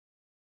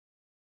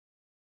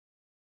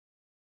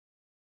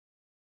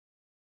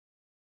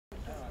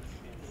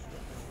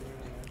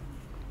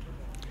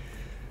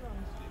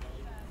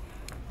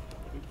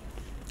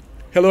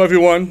Hello,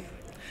 everyone.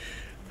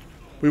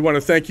 We want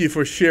to thank you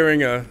for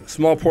sharing a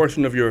small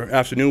portion of your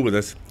afternoon with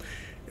us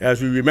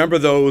as we remember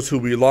those who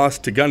we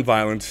lost to gun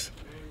violence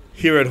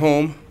here at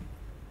home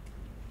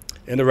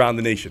and around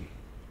the nation.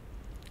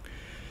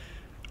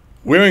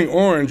 Wearing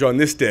orange on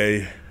this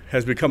day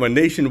has become a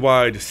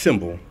nationwide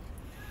symbol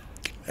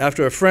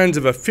after a friend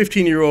of a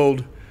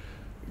 15-year-old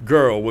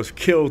girl was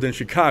killed in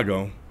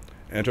Chicago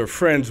and her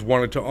friends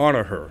wanted to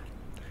honor her.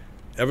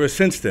 Ever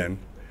since then,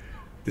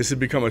 this has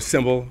become a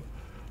symbol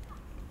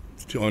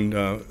on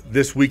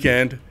this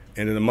weekend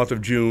and in the month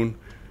of June,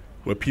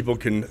 where people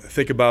can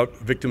think about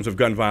victims of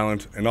gun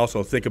violence and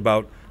also think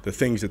about the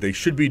things that they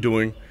should be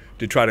doing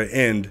to try to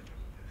end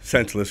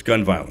senseless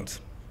gun violence.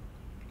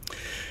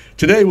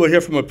 Today we'll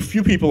hear from a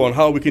few people on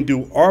how we can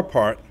do our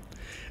part,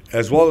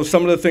 as well as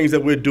some of the things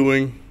that we're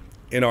doing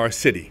in our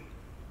city.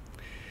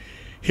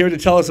 Here to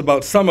tell us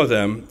about some of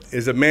them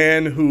is a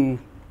man who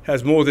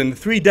has more than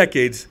 3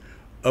 decades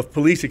of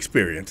police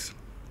experience.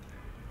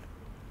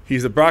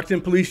 He's the Brockton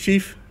Police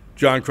Chief,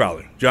 John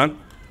Crowley. John?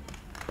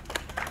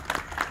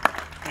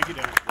 Thank you,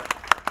 Dan.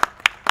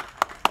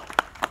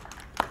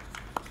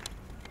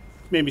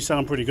 Made me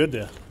sound pretty good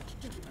there.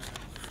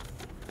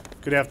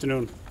 Good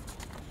afternoon.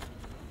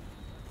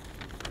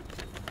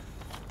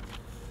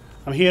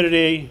 I'm here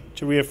today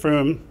to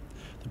reaffirm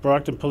the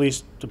Brockton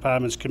Police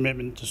Department's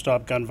commitment to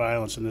stop gun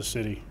violence in this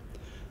city.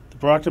 The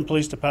Brockton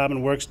Police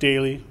Department works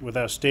daily with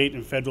our state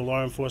and federal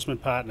law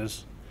enforcement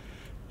partners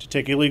to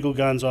take illegal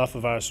guns off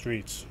of our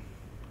streets.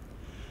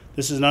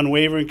 This is an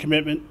unwavering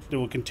commitment that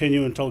will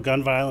continue until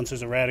gun violence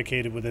is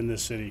eradicated within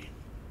this city.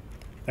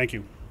 Thank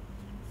you.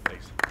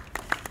 Thanks.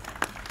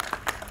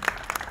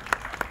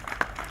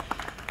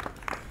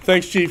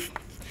 Thanks, Chief.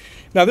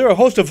 Now, there are a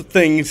host of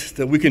things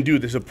that we can do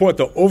to support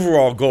the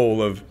overall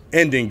goal of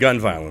ending gun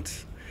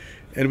violence.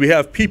 And we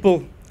have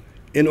people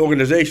in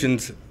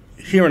organizations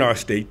here in our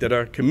state that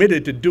are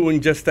committed to doing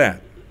just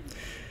that.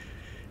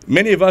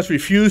 Many of us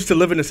refuse to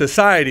live in a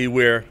society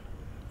where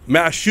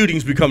mass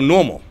shootings become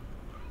normal,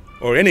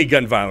 or any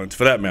gun violence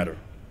for that matter.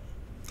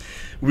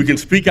 We can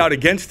speak out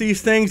against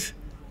these things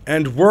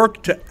and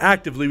work to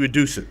actively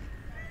reduce it.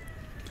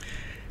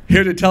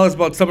 Here to tell us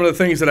about some of the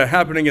things that are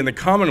happening in the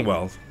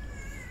Commonwealth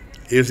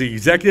is the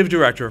Executive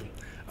Director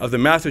of the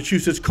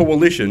Massachusetts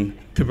Coalition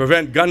to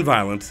Prevent Gun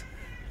Violence,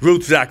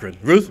 Ruth Zachrin.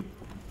 Ruth?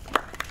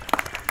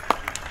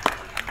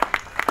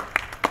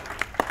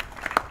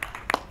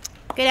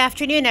 Good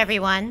afternoon,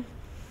 everyone.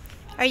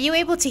 Are you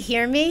able to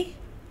hear me?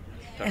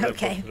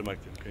 Okay.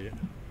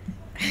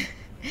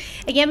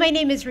 Again, my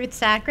name is Ruth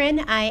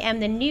Zachrin. I am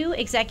the new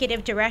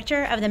Executive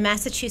Director of the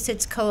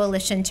Massachusetts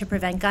Coalition to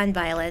Prevent Gun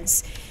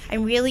Violence.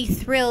 I'm really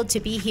thrilled to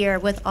be here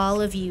with all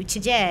of you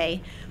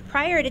today.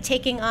 Prior to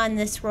taking on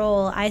this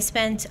role, I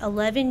spent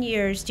 11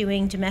 years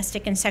doing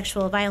domestic and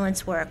sexual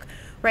violence work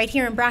right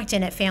here in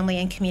Brockton at Family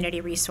and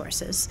Community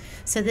Resources.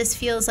 So this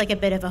feels like a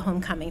bit of a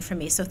homecoming for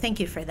me, so thank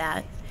you for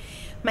that.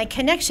 My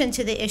connection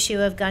to the issue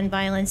of gun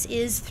violence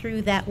is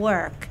through that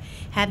work.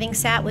 Having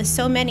sat with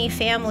so many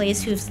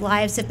families whose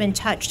lives have been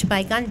touched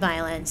by gun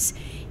violence,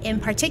 in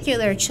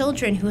particular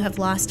children who have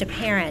lost a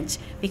parent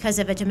because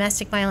of a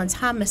domestic violence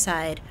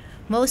homicide,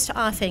 most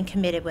often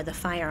committed with a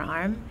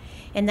firearm.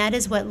 And that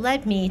is what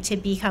led me to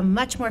become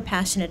much more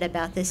passionate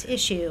about this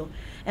issue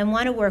and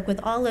want to work with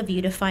all of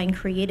you to find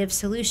creative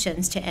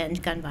solutions to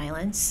end gun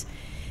violence.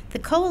 The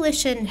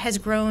coalition has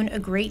grown a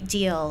great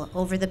deal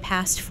over the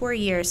past 4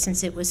 years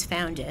since it was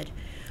founded.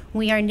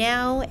 We are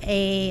now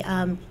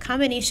a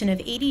combination of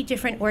 80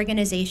 different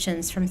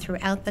organizations from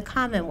throughout the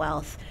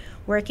Commonwealth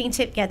working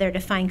together to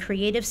find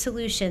creative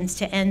solutions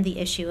to end the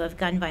issue of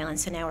gun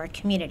violence in our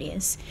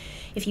communities.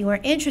 If you are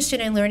interested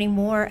in learning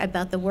more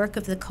about the work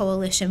of the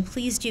coalition,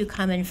 please do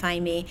come and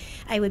find me.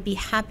 I would be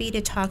happy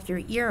to talk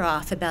your ear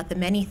off about the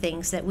many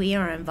things that we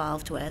are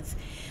involved with.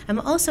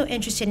 I'm also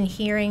interested in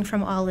hearing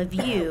from all of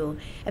you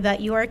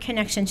about your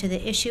connection to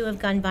the issue of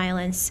gun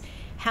violence,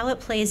 how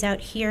it plays out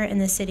here in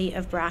the city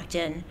of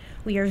Brockton.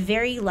 We are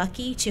very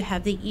lucky to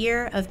have the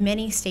ear of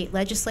many state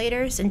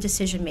legislators and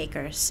decision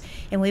makers,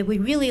 and we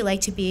would really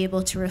like to be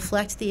able to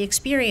reflect the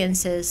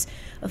experiences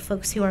of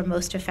folks who are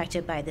most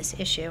affected by this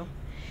issue.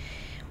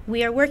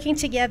 We are working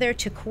together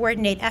to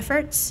coordinate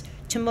efforts,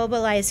 to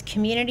mobilize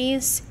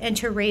communities, and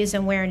to raise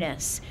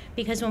awareness.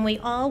 Because when we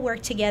all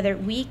work together,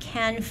 we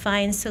can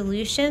find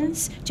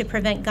solutions to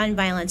prevent gun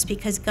violence,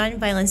 because gun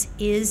violence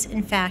is,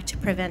 in fact,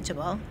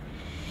 preventable.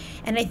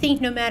 And I think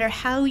no matter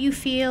how you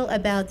feel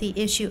about the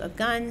issue of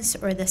guns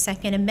or the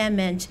Second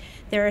Amendment,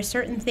 there are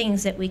certain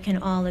things that we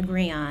can all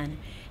agree on.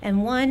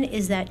 And one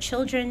is that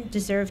children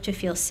deserve to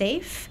feel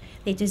safe.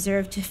 They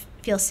deserve to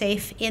feel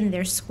safe in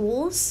their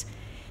schools.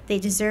 They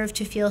deserve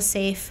to feel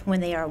safe when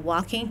they are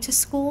walking to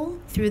school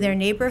through their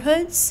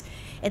neighborhoods.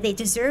 And they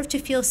deserve to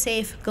feel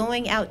safe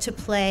going out to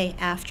play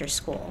after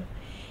school.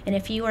 And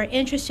if you are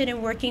interested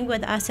in working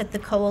with us at the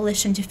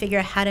coalition to figure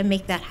out how to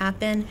make that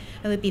happen,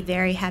 I would be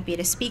very happy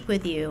to speak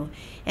with you.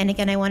 And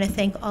again, I want to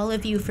thank all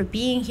of you for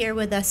being here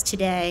with us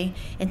today,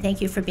 and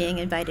thank you for being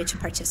invited to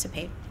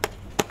participate.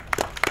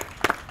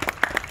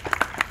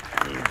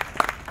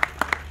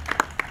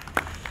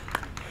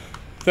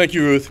 Thank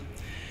you, Ruth.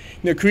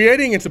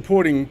 Creating and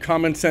supporting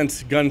common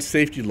sense gun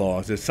safety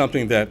laws is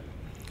something that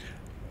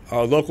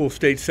our local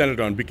state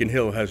senator on Beacon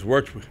Hill has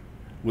worked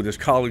with his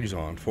colleagues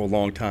on for a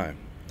long time.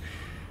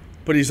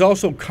 But he's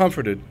also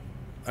comforted,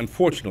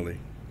 unfortunately,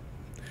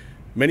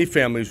 many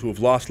families who have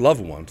lost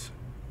loved ones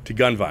to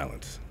gun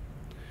violence.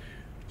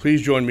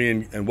 Please join me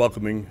in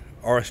welcoming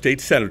our state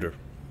senator,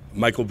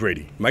 Michael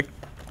Brady. Mike.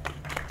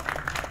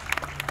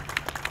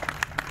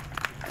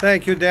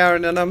 Thank you,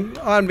 Darren. And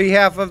on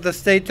behalf of the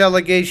state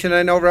delegation,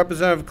 I know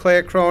Representative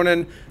Claire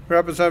Cronin,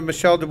 Representative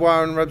Michelle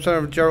Dubois, and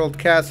Representative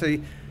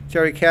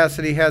Jerry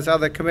Cassidy has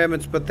other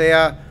commitments, but they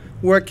are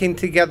working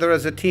together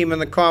as a team in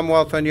the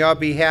Commonwealth on your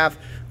behalf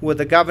with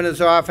the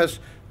governor's office,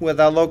 with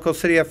our local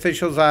city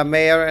officials, our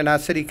mayor and our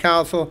city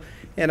council,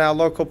 and our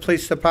local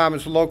police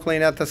departments locally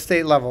and at the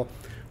state level.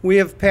 We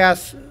have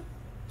passed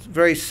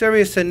very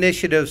serious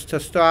initiatives to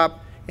stop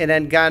and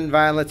end gun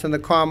violence in the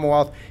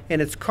Commonwealth,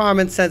 and it's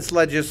common sense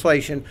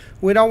legislation.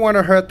 We don't want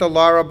to hurt the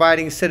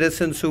law-abiding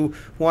citizens who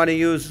want to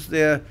use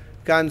their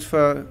guns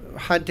for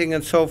hunting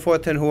and so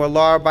forth, and who are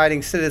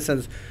law-abiding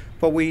citizens.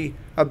 But we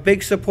are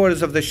big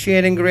supporters of the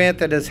Shannon Grant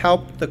that has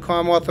helped the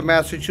Commonwealth of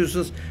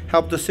Massachusetts,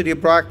 helped the City of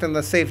Brockton,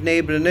 the Safe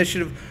Neighbor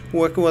Initiative,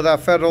 working with our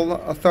federal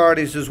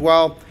authorities as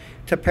well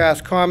to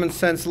pass common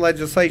sense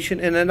legislation.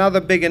 And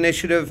another big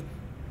initiative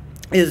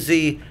is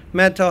the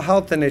mental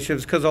health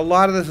initiatives, because a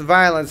lot of this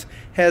violence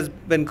has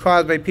been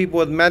caused by people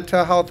with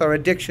mental health or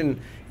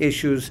addiction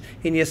issues,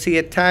 and you see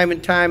it time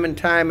and time and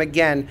time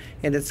again,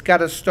 and it's got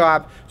to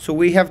stop. So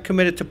we have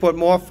committed to put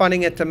more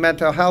funding into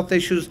mental health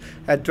issues,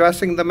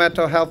 addressing the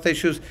mental health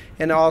issues,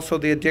 and also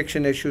the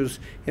addiction issues,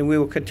 and we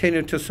will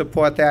continue to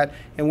support that.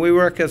 And we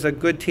work as a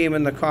good team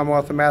in the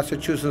Commonwealth of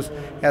Massachusetts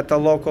at the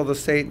local, the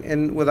state,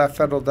 and with our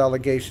federal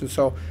delegation.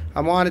 So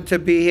I'm honored to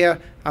be here.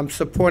 I'm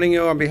supporting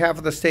you on behalf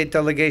of the state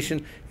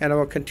delegation, and I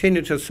will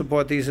continue to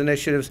support these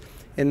initiatives.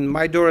 And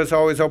my door is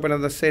always open to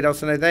the State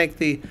House, and I thank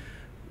the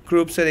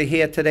groups that are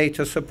here today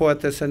to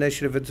support this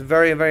initiative. It's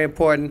very, very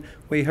important.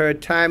 We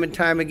heard time and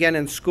time again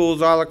in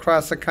schools all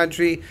across the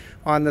country,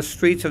 on the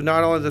streets of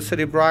not only the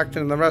city of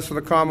Brockton and the rest of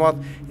the Commonwealth,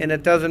 and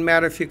it doesn't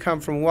matter if you come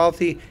from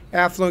wealthy,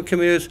 affluent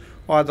communities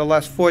or the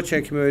less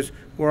fortunate communities,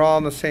 we're all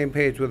on the same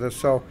page with this.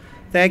 So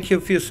thank you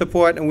for your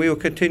support, and we will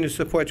continue to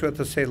support you at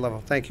the state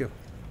level. Thank you.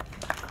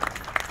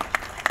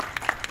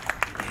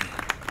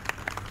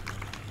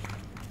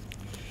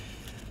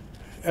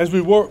 As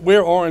we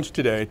wear orange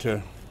today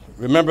to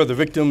remember the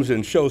victims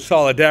and show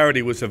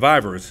solidarity with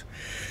survivors,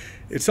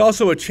 it's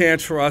also a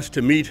chance for us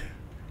to meet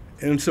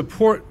and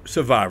support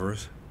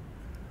survivors,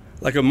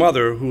 like a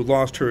mother who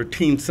lost her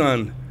teen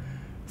son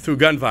through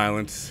gun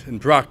violence in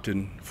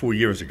Brockton 4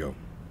 years ago.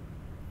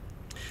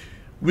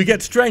 We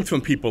get strength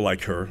from people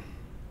like her,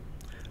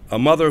 a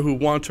mother who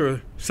wants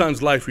her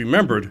son's life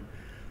remembered,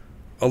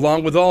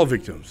 along with all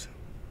victims.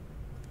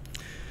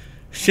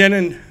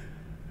 Shannon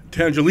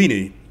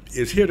Tangelini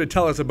is here to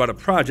tell us about a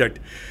project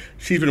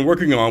she's been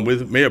working on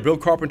with Mayor Bill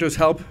Carpenter's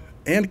help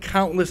and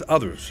countless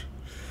others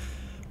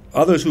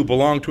who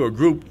belong to a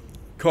group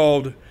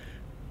called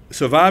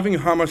Surviving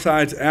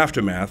Homicide's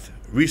Aftermath: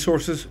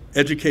 Resources,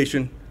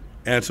 Education,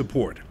 and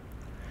Support.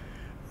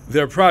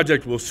 Their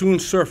project will soon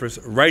surface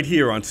right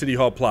here on City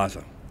Hall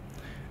Plaza.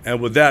 And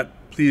with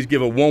that, please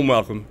give a warm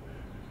welcome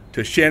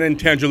to Shannon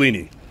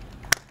Tangelini.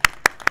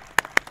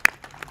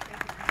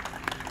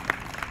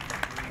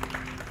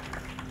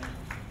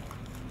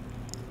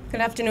 Good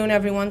afternoon,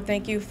 everyone.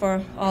 Thank you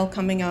for all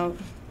coming out.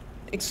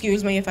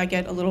 Excuse me if I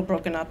get a little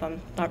broken up.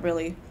 I'm not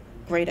really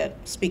great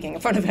at speaking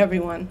in front of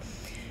everyone.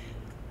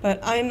 But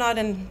I'm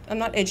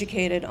not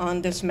educated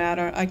on this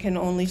matter. I can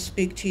only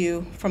speak to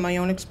you from my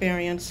own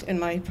experience and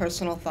my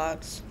personal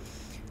thoughts.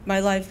 My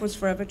life was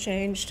forever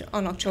changed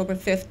on October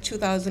 5th,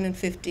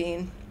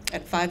 2015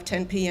 at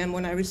 5:10 p.m.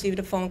 when I received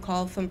a phone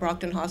call from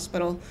Brockton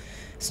Hospital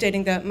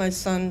stating that my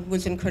son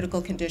was in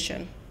critical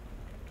condition.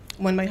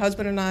 When my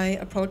husband and I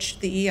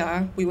approached the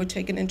ER, we were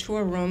taken into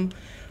a room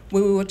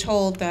where we were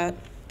told that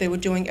they were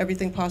doing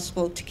everything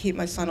possible to keep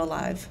my son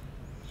alive.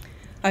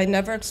 I had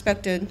never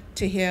expected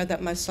to hear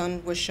that my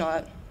son was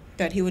shot,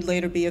 that he would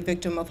later be a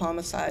victim of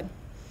homicide.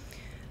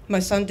 My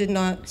son did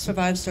not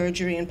survive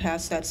surgery and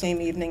passed that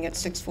same evening at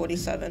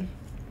 6:47.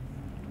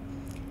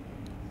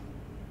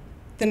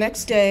 The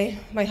next day,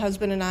 my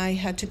husband and I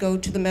had to go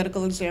to the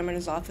medical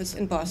examiner's office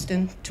in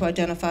Boston to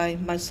identify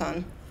my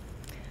son.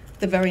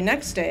 The very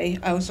next day,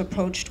 I was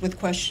approached with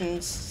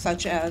questions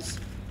such as,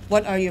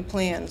 what are your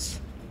plans?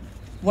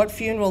 What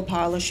funeral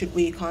parlor should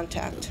we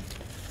contact?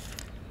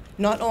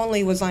 Not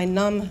only was I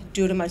numb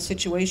due to my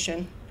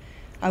situation,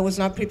 I was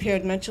not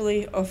prepared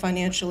mentally or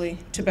financially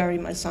to bury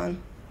my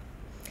son.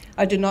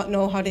 I did not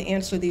know how to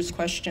answer these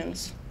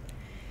questions.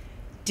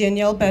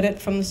 Danielle Bennett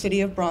from the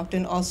City of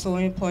Brockton, also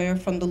an employer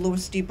from the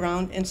Louis D.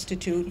 Brown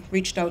Institute,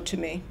 reached out to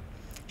me.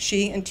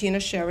 She and Tina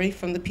Sherry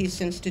from the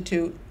Peace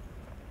Institute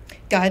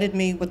guided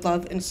me with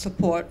love and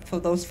support for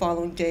those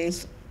following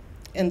days,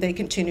 and they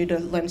continue to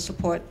lend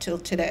support till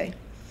today.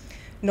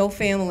 No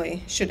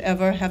family should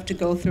ever have to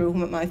go through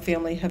what my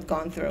family have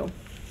gone through.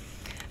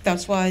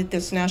 That's why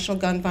this National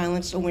Gun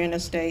Violence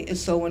Awareness Day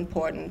is so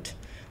important.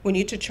 We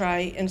need to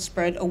try and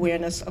spread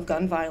awareness of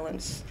gun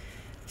violence.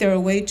 There are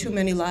way too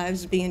many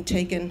lives being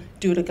taken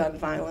due to gun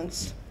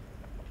violence.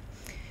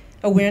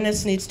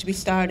 Awareness needs to be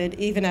started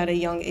even at a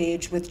young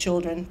age with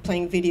children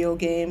playing video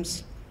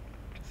games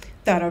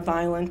that are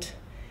violent,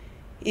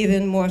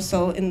 even more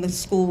so in the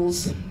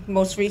schools.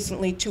 Most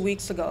recently, 2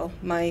 weeks ago,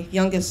 my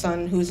youngest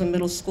son, who's in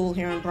middle school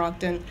here in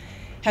Brockton,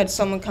 had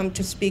someone come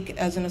to speak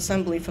as an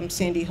assembly from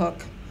Sandy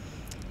Hook.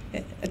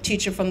 A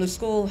teacher from the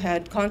school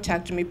had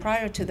contacted me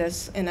prior to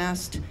this and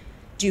asked,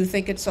 "Do you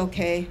think it's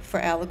okay for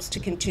Alex to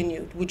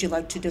continue? Would you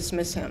like to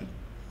dismiss him?"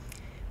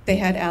 They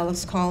had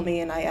Alex call me,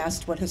 and I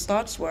asked what his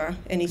thoughts were,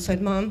 and he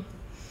said, "Mom,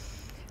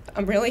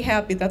 I'm really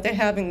happy that they're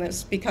having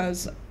this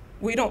because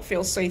we don't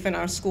feel safe in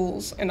our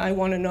schools, and I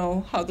want to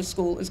know how the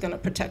school is going to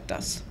protect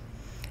us."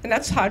 And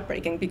that's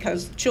heartbreaking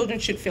because children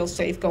should feel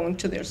safe going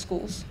to their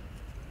schools.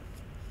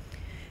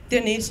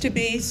 There needs to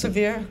be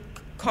severe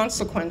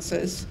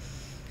consequences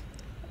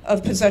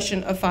of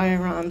possession of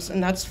firearms,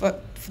 and that's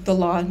what the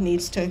law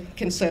needs to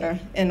consider,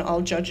 and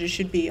all judges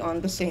should be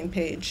on the same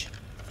page.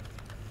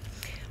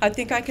 I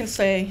think I can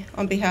say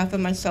on behalf of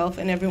myself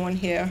and everyone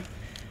here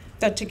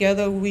that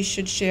together we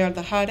should share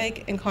the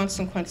heartache and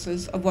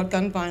consequences of what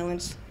gun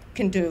violence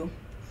can do.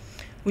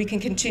 We can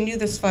continue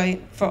this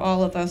fight for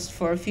all of us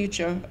for a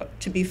future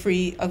to be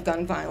free of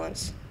gun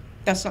violence.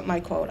 That's not my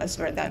quote,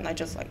 I read that and I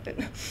just liked it.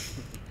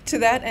 To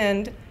that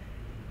end,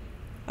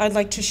 I'd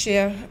like to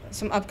share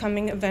some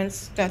upcoming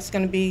events that's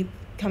going to be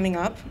coming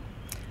up.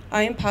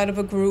 I am part of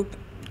a group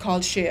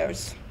called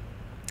Shares.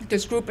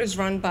 This group is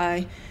run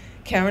by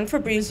Karen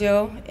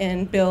Fabrizio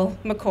and Bill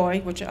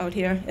McCoy, which are out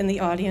here in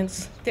the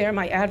audience. They're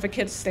my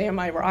advocates, they are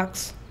my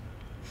rocks.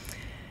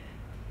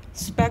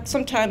 Back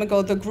some time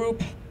ago, the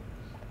group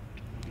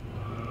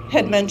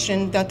had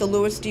mentioned that the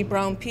Louis D.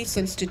 Brown Peace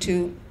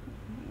Institute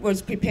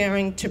was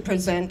preparing to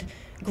present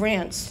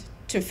grants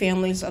to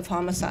families of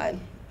homicide.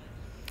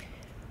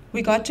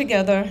 We got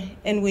together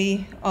and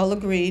we all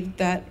agreed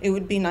that it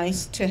would be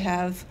nice to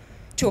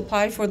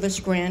apply for this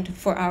grant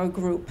for our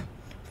group,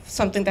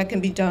 something that can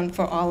be done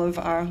for all of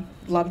our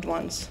loved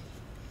ones.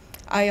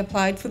 I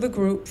applied for the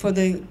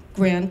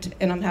grant,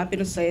 and I'm happy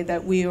to say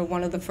that we are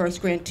one of the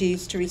first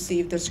grantees to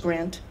receive this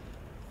grant.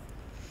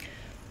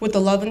 With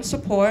the love and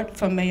support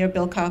from Mayor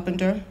Bill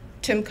Carpenter,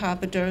 Tim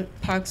Carpenter,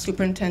 Parks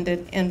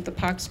Superintendent, and the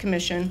Parks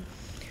Commission,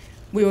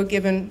 we were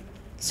given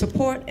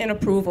support and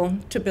approval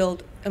to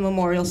build a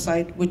memorial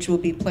site which will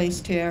be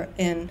placed here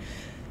in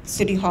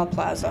City Hall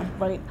Plaza,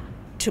 right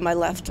to my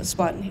left, a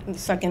spot in the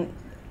second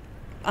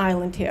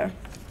island here.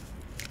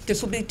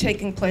 This will be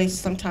taking place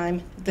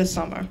sometime this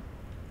summer.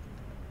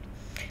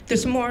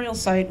 This memorial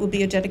site will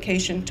be a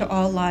dedication to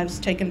all lives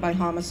taken by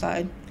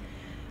homicide.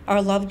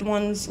 Our loved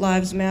ones'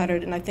 lives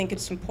mattered, and I think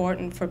it's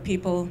important for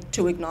people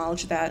to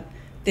acknowledge that.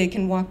 They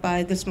can walk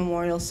by this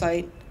memorial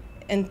site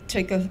and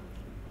take a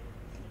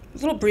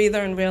little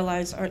breather and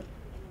realize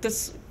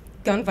this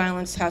gun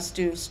violence has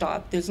to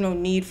stop. There's no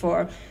need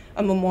for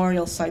a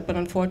memorial site, but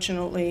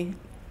unfortunately,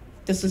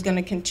 this is going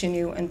to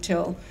continue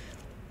until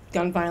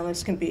gun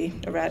violence can be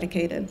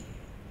eradicated.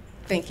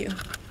 Thank you.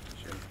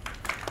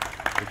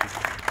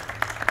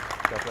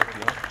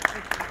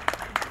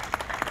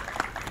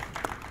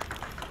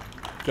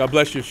 God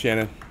bless you,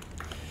 Shannon.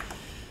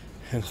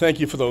 And thank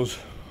you for those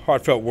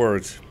heartfelt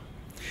words.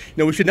 You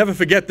know, we should never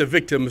forget the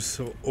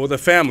victims or the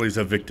families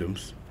of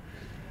victims.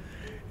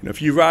 You know,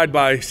 if you ride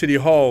by City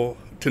Hall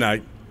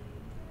tonight,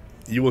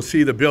 you will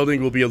see the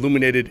building will be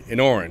illuminated in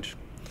orange.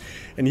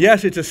 And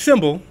yes, it's a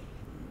symbol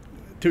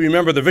to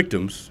remember the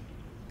victims,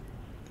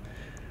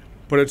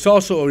 but it's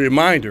also a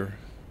reminder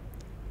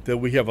that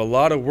we have a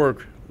lot of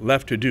work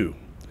left to do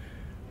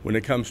when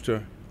it comes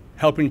to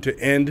helping to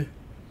end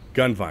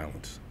gun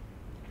violence.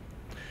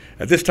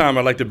 At this time,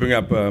 I'd like to bring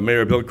up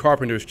Mayor Bill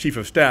Carpenter's Chief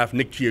of Staff,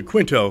 Nick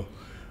Giaquinto,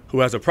 who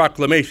has a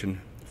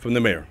proclamation from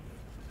the mayor.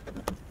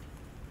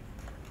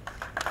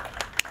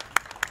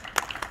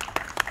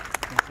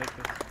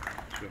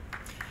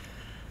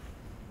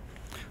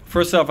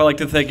 First off, I'd like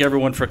to thank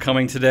everyone for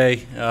coming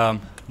today.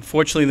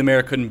 Unfortunately, the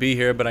mayor couldn't be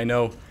here, but I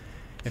know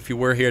if you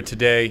were here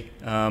today,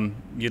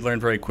 you'd learn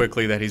very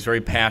quickly that he's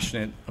very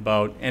passionate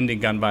about ending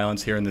gun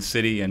violence here in the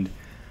city, and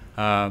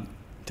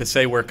to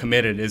say we're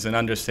committed is an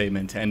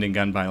understatement to ending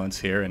gun violence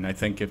here. And I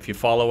think if you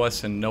follow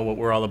us and know what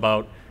we're all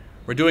about,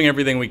 we're doing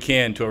everything we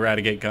can to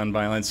eradicate gun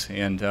violence,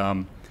 and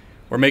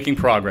we're making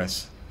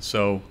progress.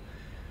 So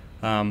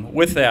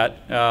with that,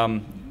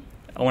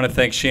 I want to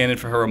thank Shannon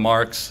for her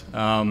remarks.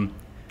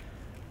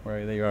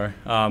 Where they are.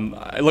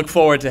 I look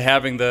forward to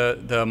having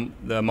the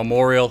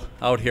memorial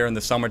out here in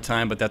the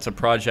summertime, but that's a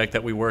project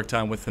that we worked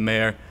on with the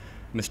mayor,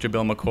 Mr.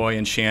 Bill McCoy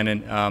and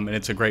Shannon, and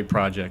it's a great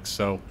project.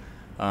 So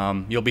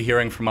you'll be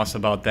hearing from us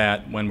about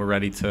that when we're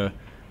ready to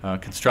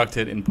construct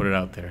it and put it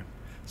out there.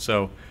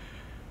 So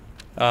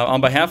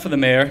on behalf of the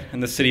mayor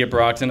and the city of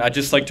Brockton, I'd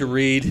just like to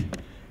read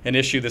and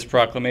issue this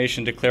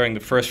proclamation declaring the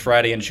first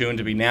Friday in June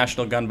to be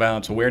National Gun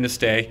Violence Awareness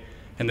Day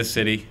in the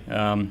city,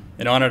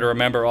 in honor to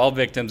remember all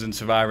victims and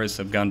survivors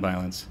of gun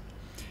violence.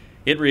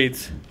 It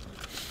reads,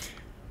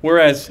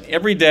 whereas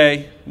every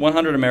day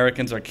 100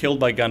 Americans are killed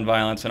by gun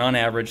violence, and on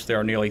average there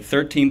are nearly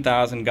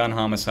 13,000 gun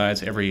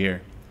homicides every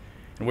year.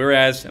 And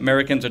whereas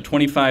Americans are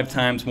 25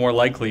 times more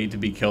likely to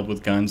be killed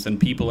with guns than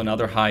people in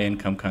other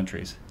high-income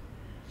countries.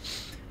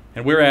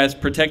 And whereas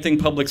protecting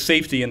public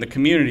safety in the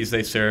communities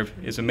they serve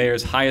is a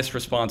mayor's highest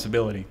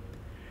responsibility.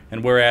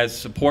 And whereas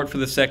support for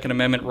the Second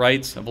Amendment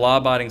rights of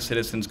law-abiding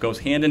citizens goes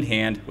hand in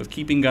hand with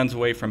keeping guns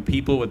away from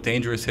people with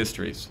dangerous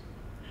histories.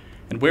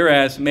 And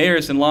whereas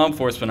mayors and law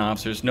enforcement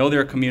officers know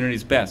their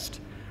communities best,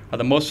 are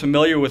the most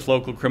familiar with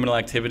local criminal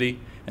activity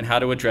and how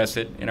to address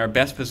it, and are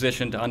best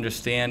positioned to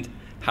understand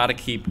how to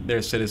keep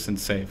their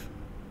citizens safe.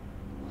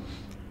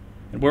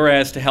 And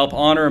whereas to help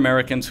honor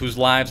Americans whose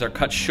lives are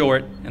cut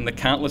short and the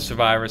countless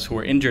survivors who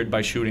are injured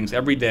by shootings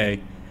every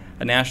day,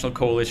 a national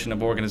coalition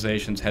of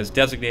organizations has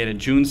designated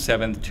June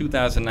 7th,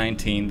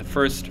 2019, the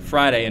first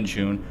Friday in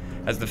June,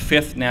 as the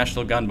 5th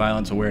National Gun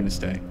Violence Awareness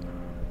Day.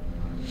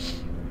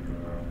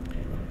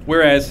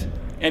 Whereas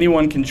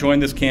anyone can join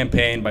this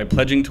campaign by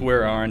pledging to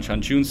wear orange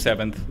on June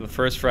 7th, the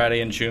first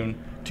Friday in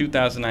June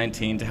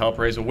 2019, to help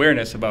raise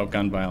awareness about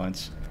gun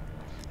violence.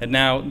 And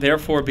now,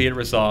 therefore, be it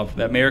resolved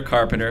that Mayor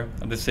Carpenter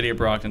of the City of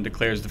Brockton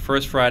declares the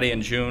first Friday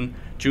in June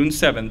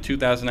 7,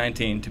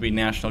 2019, to be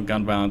National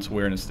Gun Violence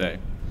Awareness Day.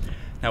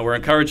 Now, we're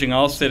encouraging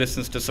all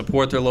citizens to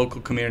support their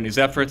local community's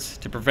efforts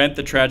to prevent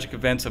the tragic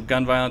events of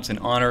gun violence and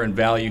honor and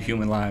value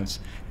human lives.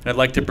 And I'd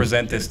like to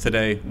present this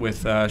today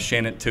with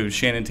Shannon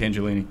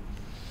Tangellini.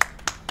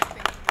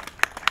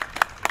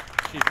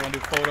 Chief, want to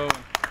do photo?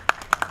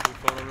 Do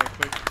photo real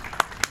quick.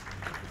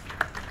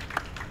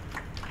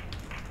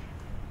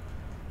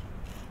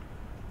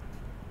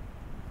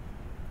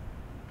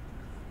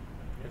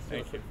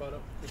 Thank you. Photo.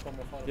 Just one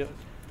more photo, yep.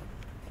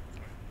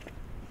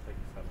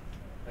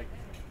 Thank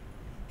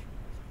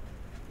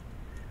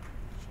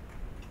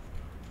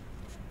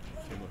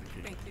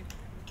you.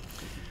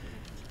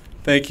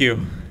 Thank you.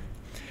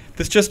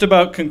 This just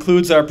about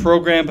concludes our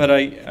program, but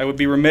I would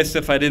be remiss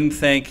if I didn't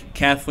thank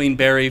Kathleen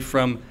Berry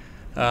from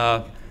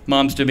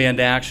Moms Demand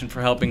Action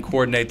for helping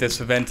coordinate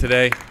this event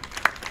today,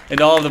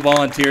 and all of the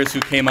volunteers who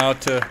came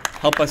out to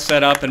help us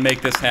set up and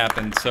make this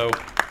happen. So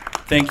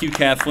thank you,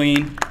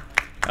 Kathleen.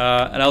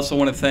 And I also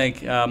want to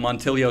thank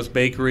Montilio's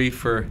Bakery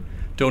for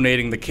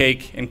donating the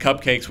cake and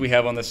cupcakes we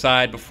have on the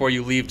side. Before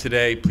you leave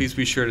today, please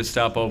be sure to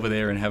stop over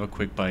there and have a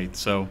quick bite.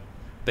 So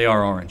they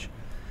are orange.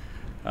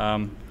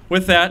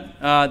 With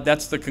that,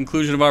 that's the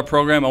conclusion of our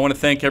program. I want to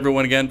thank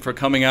everyone again for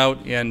coming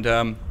out, and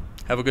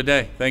have a good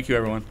day. Thank you,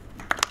 everyone.